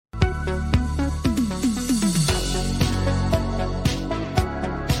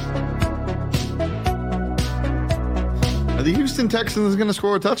Are the Houston Texans going to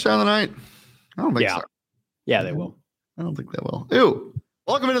score a touchdown tonight? I don't think so. Yeah, they will. I don't think they will. Ew.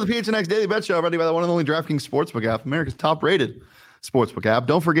 Welcome into the PHNX Daily Bet Show, brought to you by the one and only DraftKings Sportsbook app, America's top-rated sportsbook app.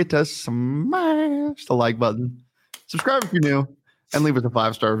 Don't forget to smash the like button, subscribe if you're new, and leave us a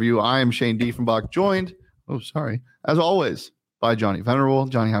 5-star review. I am Shane Diefenbach, joined, as always, by Johnny Venerable.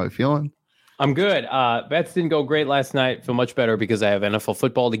 Johnny, how are you feeling? I'm good. Bets didn't go great last night. Feel much better because I have NFL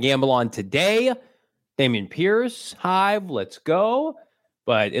football to gamble on today. Damian Pierce, Hive, let's go.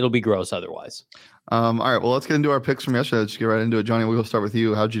 But it'll be gross otherwise. All right, well, let's get into our picks from yesterday. Let's get right into it. Johnny, we'll start with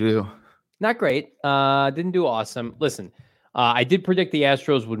you. How'd you do? Not great. Didn't do awesome. Listen, I did predict the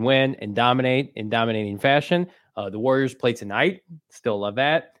Astros would win and dominate in dominating fashion. The Warriors play tonight. Still love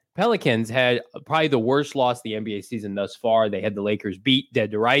that. Pelicans had probably the worst loss of the NBA season thus far. They had the Lakers beat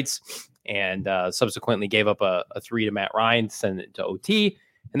dead to rights and subsequently gave up a 3 to Matt Ryan to send it to OT,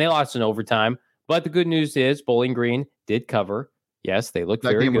 and they lost in overtime. But the good news is Bowling Green did cover. Yes, they looked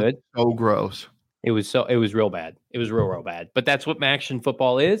very good. So gross. It was real bad. It was real bad. But that's what action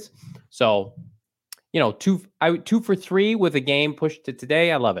football is. So, 2 for 3 with a game pushed to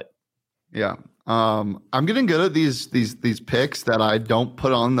today. I love it. Yeah. I'm getting good at these picks that I don't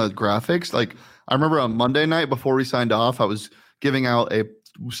put on the graphics. Like I remember on Monday night before we signed off, I was giving out a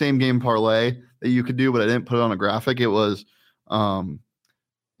same game parlay that you could do, but I didn't put it on a graphic. It was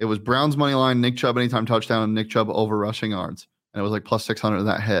Browns money line, Nick Chubb anytime touchdown, and Nick Chubb over rushing yards. And it was like plus 600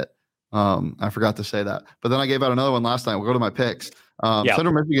 that hit. I forgot to say that. But then I gave out another one last night. We'll go to my picks.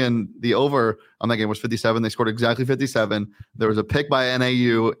 Central Michigan, the over on that game was 57. They scored exactly 57. There was a pick by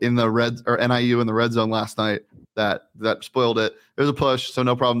NIU in the red zone last night that spoiled it. It was a push, so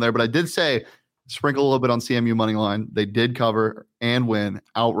no problem there. But I did say sprinkle a little bit on CMU money line. They did cover and win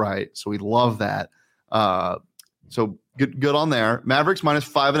outright, so we love that. So good on there. Mavericks minus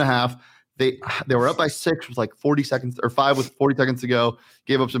 5.5. They were up by 6 with like 40 seconds or 5 with 40 seconds to go.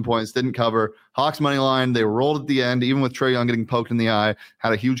 Gave up some points, didn't cover. Hawks money line, they rolled at the end, even with Trae Young getting poked in the eye.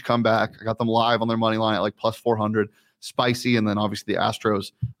 Had a huge comeback. I got them live on their money line at like plus 400. Spicy, and then obviously the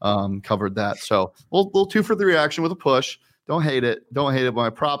Astros covered that. So little 2 for 3 action with a push. Don't hate it. But my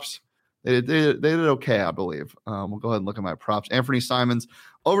props, they did okay, I believe. We'll go ahead and look at my props. Anthony Simons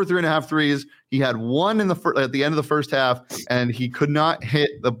over 3.5 threes. He had one at the end of the first half, and he could not hit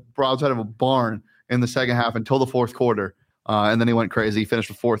the broadside of a barn in the second half until the fourth quarter. And then he went crazy. He finished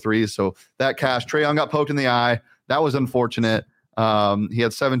with 4 threes. So that cash. Trae Young got poked in the eye. That was unfortunate. He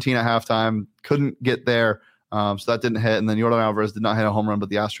had 17 at halftime. Couldn't get there. So that didn't hit. And then Yordan Alvarez did not hit a home run, but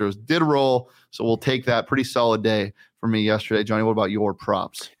the Astros did roll. So we'll take that. Pretty solid day for me yesterday. Johnny, what about your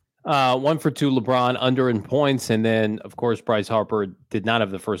props? 1 for 2 LeBron under in points. And then, of course, Bryce Harper did not have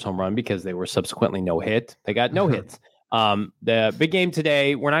the first home run because they were subsequently no hit. They got no hits. The big game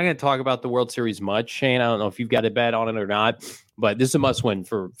today, we're not going to talk about the World Series much. Shane, I don't know if you've got a bet on it or not, but this is a must win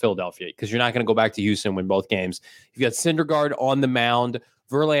for Philadelphia because you're not going to go back to Houston and win both games. You've got Syndergaard on the mound.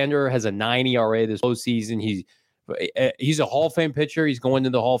 Verlander has a 9 ERA this postseason. He's a Hall of Fame pitcher. He's going to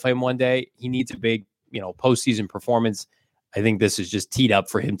the Hall of Fame one day. He needs a big, postseason performance. I think this is just teed up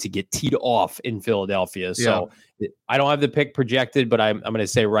for him to get teed off in Philadelphia. So I don't have the pick projected, but I'm going to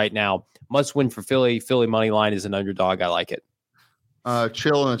say right now, must win for Philly. Philly money line is an underdog. I like it.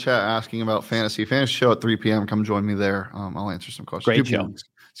 Chill in the chat asking about fantasy show at 3 p.m. Come join me there. I'll answer some questions. Great show.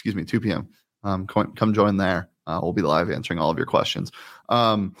 2 p.m. Come join there. We'll be live answering all of your questions.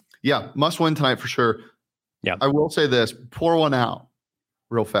 Must win tonight for sure. Yeah. I will say this, pour one out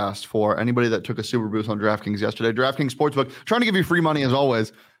real fast for anybody that took a super boost on DraftKings yesterday. DraftKings Sportsbook, trying to give you free money as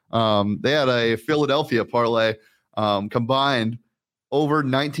always. They had a Philadelphia parlay combined over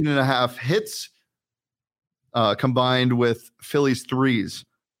 19.5 hits combined with Philly's threes.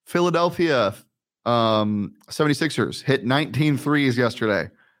 Philadelphia 76ers hit 19 threes yesterday,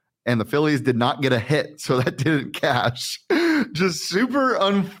 and the Phillies did not get a hit, so that didn't cash. Just super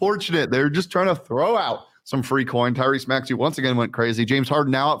unfortunate. They're just trying to throw out some free coin. Tyrese Maxey once again went crazy. James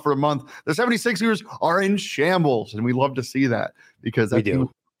Harden now out for a month. The 76ers are in shambles, and we love to see that because that's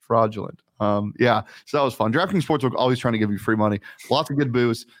fraudulent. So that was fun. DraftKings Sportsbook always trying to give you free money. Lots of good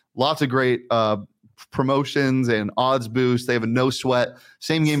boosts. Lots of great promotions and odds boosts. They have a no sweat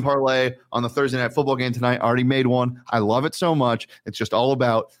same game parlay on the Thursday night football game tonight. I already made one. I love it so much. It's just all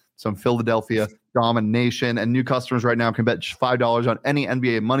about some Philadelphia domination, and new customers right now can bet just $5 on any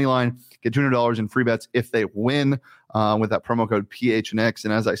NBA money line. Get $200 in free bets if they win. with that promo code PHNX.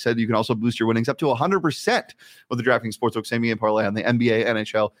 And as I said, you can also boost your winnings up to 100% with the DraftKings Sportsbook same game parlay on the NBA,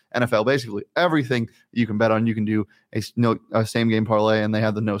 NHL, NFL, basically everything you can bet on. You can do a same game parlay, and they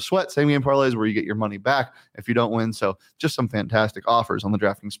have the no sweat same game parlays where you get your money back if you don't win. So just some fantastic offers on the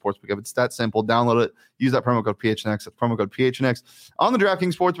DraftKings Sportsbook app. It's that simple. Download it. Use that promo code PHNX. That's promo code PHNX on the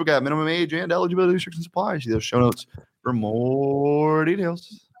DraftKings Sportsbook app. Minimum age and eligibility restrictions apply. See those show notes for more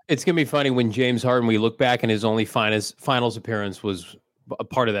details. It's going to be funny when James Harden, we look back and his only finals appearance was a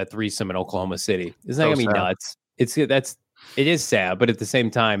part of that threesome in Oklahoma City. Isn't that going to be nuts? It is sad, but at the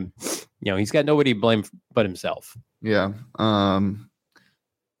same time, he's got nobody to blame but himself. Yeah. Ben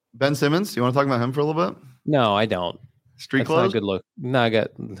Simmons, you want to talk about him for a little bit? No, I don't. Street clothes? Not a good look.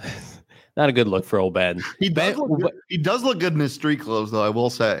 Not a good look for old Ben. He does look good in his street clothes, though, I will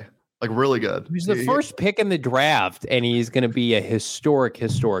say. Like, really good. He's the first pick in the draft, and he's going to be a historic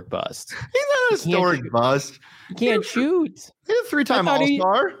bust. He's not a historic bust. He can't shoot. He's a 3-time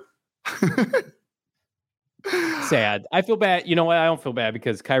All-Star. Sad. I feel bad. You know what? I don't feel bad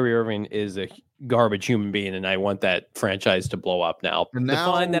because Kyrie Irving is a garbage human being, and I want that franchise to blow up now. The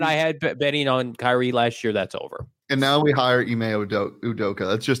fun that I had betting on Kyrie last year, that's over. And now we hire Ime Udoka.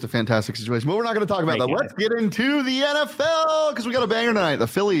 That's just a fantastic situation. But we're not going to talk about that. Let's get into the NFL because we got a banger tonight. The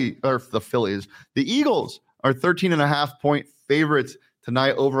Eagles are 13.5-point favorites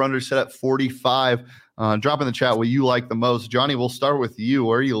tonight. Over under set at 45. Drop in the chat what you like the most. Johnny, we'll start with you.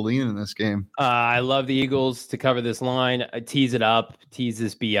 Where are you leaning in this game? I love the Eagles to cover this line. Tease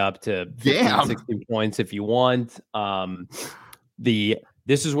this B up to 15, 16 points if you want.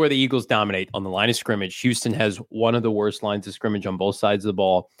 This is where the Eagles dominate on the line of scrimmage. Houston has one of the worst lines of scrimmage on both sides of the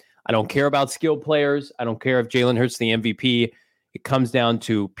ball. I don't care about skilled players. I don't care if Jalen Hurts the MVP. It comes down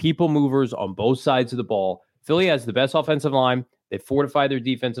to people movers on both sides of the ball. Philly has the best offensive line. They fortified their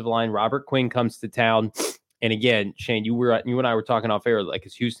defensive line. Robert Quinn comes to town. And again, Shane, you and I were talking off air, like,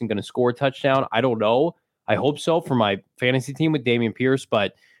 is Houston going to score a touchdown? I don't know. I hope so for my fantasy team with Dameon Pierce.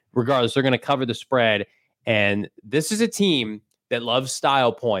 But regardless, they're going to cover the spread. And this is a team that loves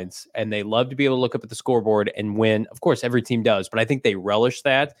style points, and they love to be able to look up at the scoreboard and win. Of course, every team does, but I think they relish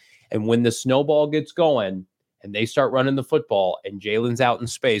that. And when the snowball gets going and they start running the football and Jalen's out in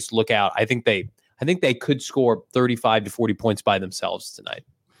space, look out. I think they could score 35 to 40 points by themselves tonight.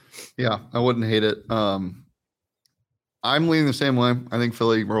 Yeah, I wouldn't hate it. I'm leaning the same way. I think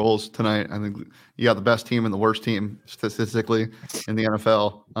Philly rolls tonight. I think you got the best team and the worst team statistically in the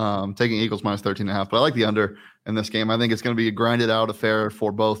NFL. Taking Eagles minus 13.5, but I like the under in this game. I think it's going to be a grinded out affair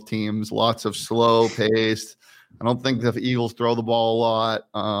for both teams. Lots of slow paced. I don't think the Eagles throw the ball a lot.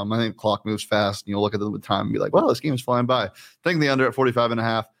 I think the clock moves fast, and you'll look at the time and be like, well, this game is flying by. I think the under at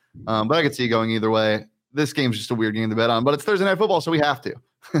 45.5. But I could see it going either way. This game's just a weird game to bet on, but it's Thursday Night Football, so we have to.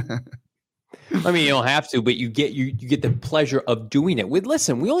 I mean, you don't have to, but you get the pleasure of doing it.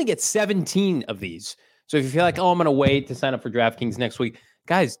 Listen, we only get 17 of these. So if you feel like, I'm going to wait to sign up for DraftKings next week,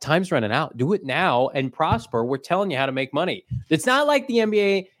 guys, time's running out. Do it now and prosper. We're telling you how to make money. It's not like the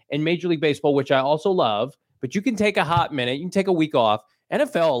NBA and Major League Baseball, which I also love, but you can take a hot minute. You can take a week off.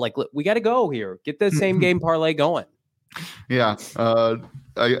 NFL, like, we got to go here. Get the same game parlay going. Yeah.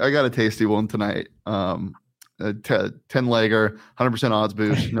 I got a tasty one tonight. 10-legger, 100% odds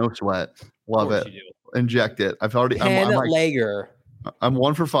boost, no sweat. Love it. Inject it. I've already 10-legger. I'm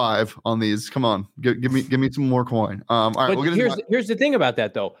 1 for 5 on these. Come on, give me some more coin. All right, but here's the thing about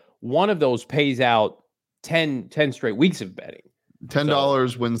that though. One of those pays out 10 straight weeks of betting.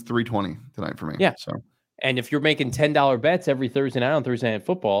 $10 wins $320 tonight for me. Yeah. So, and if you're making $10 bets every Thursday night on Thursday Night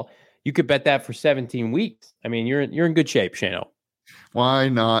Football, you could bet that for 17 weeks. I mean, you're in good shape, Shano. Why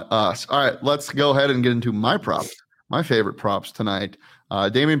not us? All right, let's go ahead and get into my props. My favorite props tonight.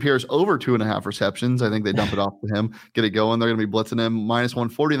 Dameon Pierce over 2.5 receptions. I think they dump it off to him, get it going. They're going to be blitzing him minus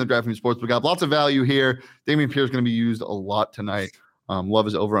 140 in the DraftKings Sportsbook. Got lots of value here. Dameon Pierce is going to be used a lot tonight. Love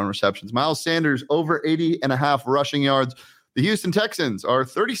his over on receptions. Miles Sanders over 80.5 rushing yards. The Houston Texans are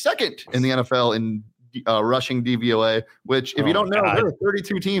 32nd in the NFL in rushing DVOA, which if you don't know, there are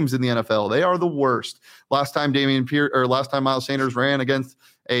 32 teams in the NFL. They are the worst. Last time Miles Sanders ran against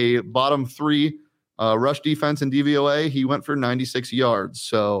a bottom 3 rush defense in DVOA, he went for 96 yards.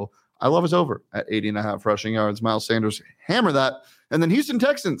 So I love his over at 80.5 rushing yards. Miles Sanders hammer that. And then Houston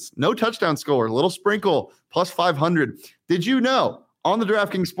Texans, no touchdown score, a little sprinkle, plus 500. Did you know on the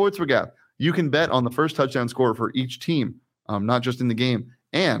DraftKings Sportsbook app, you can bet on the first touchdown score for each team, not just in the game.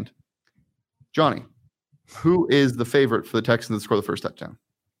 And Johnny, who is the favorite for the Texans to score the first touchdown?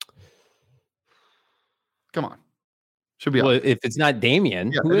 Come on. Should be. Well, if it's not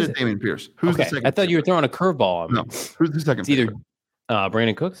Dameon, who is it? Dameon Pierce. Who's the second? I thought you were throwing a curveball on me. No. Who's the second? It's either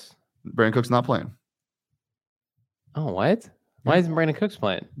Brandon Cooks. Brandon Cooks not playing. Oh, what? Why isn't Brandon Cooks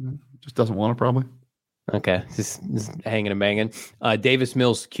playing? Just doesn't want to, probably. Okay, just hanging and banging. Davis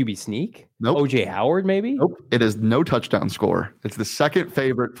Mills QB sneak. Nope. OJ Howard, maybe. Nope. It is no touchdown score. It's the second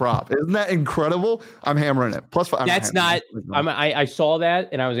favorite prop. Isn't that incredible? I'm hammering it. +5. That's not. I saw that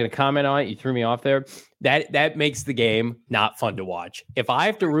and I was going to comment on it. You threw me off there. That makes the game not fun to watch. If I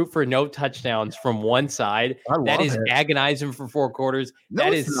have to root for no touchdowns from one side, that is agonizing for 4 quarters. No,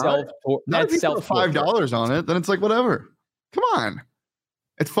 that is self. That's self. $5 on it. Then it's like whatever. Come on,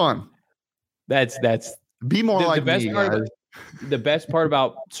 it's fun. That's be more like the best me, part. The best part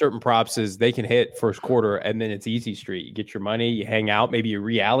about certain props is they can hit first quarter and then it's easy street. You get your money, you hang out, maybe you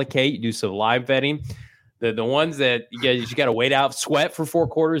reallocate, you do some live betting. The ones that you got to wait out, sweat for 4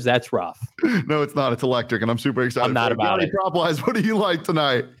 quarters, that's rough. No, it's not. It's electric, and I'm super excited. I'm not about it. Prop-wise, what do you like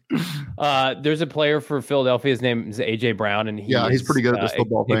tonight? There's a player for Philadelphia. His name is AJ Brown, and he's pretty good at this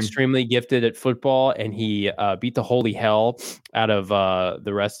football thing. Extremely gifted at football, and he beat the holy hell out of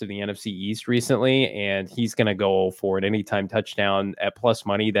the rest of the NFC East recently, and he's going to go for an anytime touchdown at plus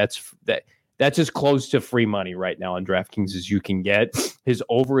money. That's as close to free money right now on DraftKings as you can get. His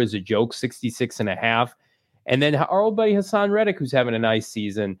over is a joke, 66.5. And then our old buddy Hassan Reddick, who's having a nice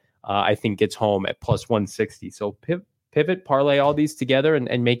season, I think gets home at plus 160. So pivot, parlay all these together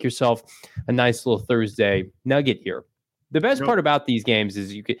and make yourself a nice little Thursday nugget here. The best part about these games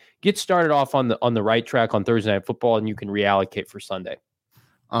is you can get started off on the right track on Thursday Night Football, and you can reallocate for Sunday.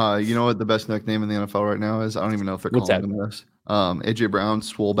 You know what the best nickname in the NFL right now is? I don't even know if they're calling him this. AJ Brown,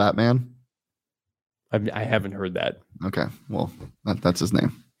 Swole Batman. I haven't heard that. Okay, well that's his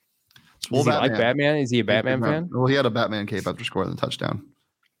name. Does he like Batman? Is he a Batman fan? Well, he had a Batman cape after scoring the touchdown.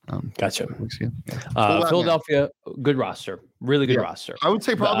 Gotcha. Philadelphia, good roster. Really good roster. I would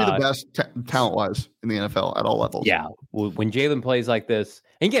say probably the best talent-wise in the NFL at all levels. Yeah. When Jalen plays like this,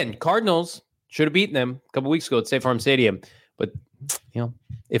 and again, Cardinals should have beaten them a couple weeks ago at State Farm Stadium. But,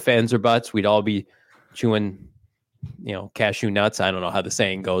 if ands or buts, we'd all be chewing, cashew nuts. I don't know how the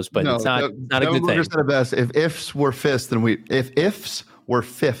saying goes, but it's not a good thing. Said it best. If ifs were fifths,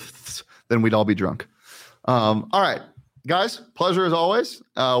 then we'd all be drunk. All right, guys, pleasure as always.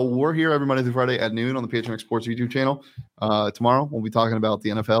 We're here every Monday through Friday at noon on the PHNX Sports YouTube channel. Tomorrow we'll be talking about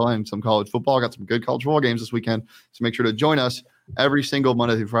the NFL and some college football. Got some good college football games this weekend, so make sure to join us every single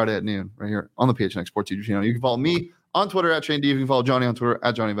Monday through Friday at noon right here on the PHNX Sports YouTube channel. You can follow me on Twitter at Shane D. You can follow Johnny on Twitter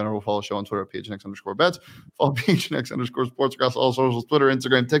at Johnny Venerable. Follow the show on Twitter at PHNX_bets. Follow PHNX_sports across all socials, Twitter,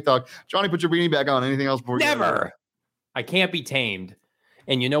 Instagram, TikTok. Johnny, put your beanie back on. Anything else before Never. I can't be tamed.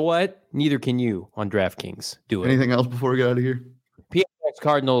 And you know what? Neither can you on DraftKings. Do it. Anything else before we get out of here? PHNX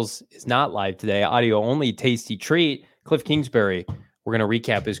Cardinals is not live today. Audio only. Tasty treat. Cliff Kingsbury. We're going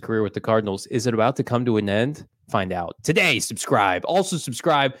to recap his career with the Cardinals. Is it about to come to an end? Find out today. Subscribe. Also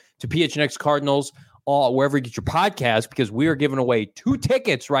subscribe to PHNX Cardinals wherever you get your podcast, because we are giving away 2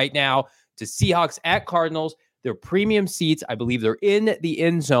 tickets right now to Seahawks at Cardinals. They're premium seats. I believe they're in the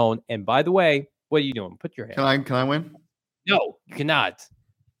end zone. And by the way, what are you doing? Put your hand. Can I win? No, you cannot.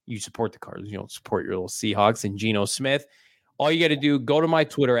 You support the Cardinals. You don't support your little Seahawks and Geno Smith. All you got to do, go to my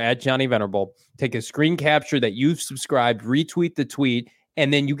Twitter at Johnny Venerable, take a screen capture that you've subscribed, retweet the tweet,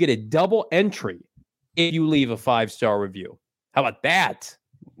 and then you get a double entry if you leave a 5-star review. How about that?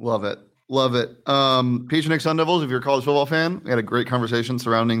 Love it. Love it. PHNX Sun Devils, if you're a college football fan, we had a great conversation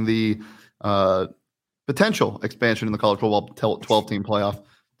surrounding the potential expansion in the college football 12-team playoff.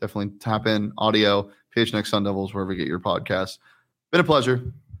 Definitely tap in audio, PHNX Sun Devils, wherever you get your podcasts. Been a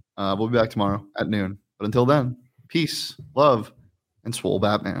pleasure. We'll be back tomorrow at noon. But until then, peace, love, and Swole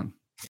Batman.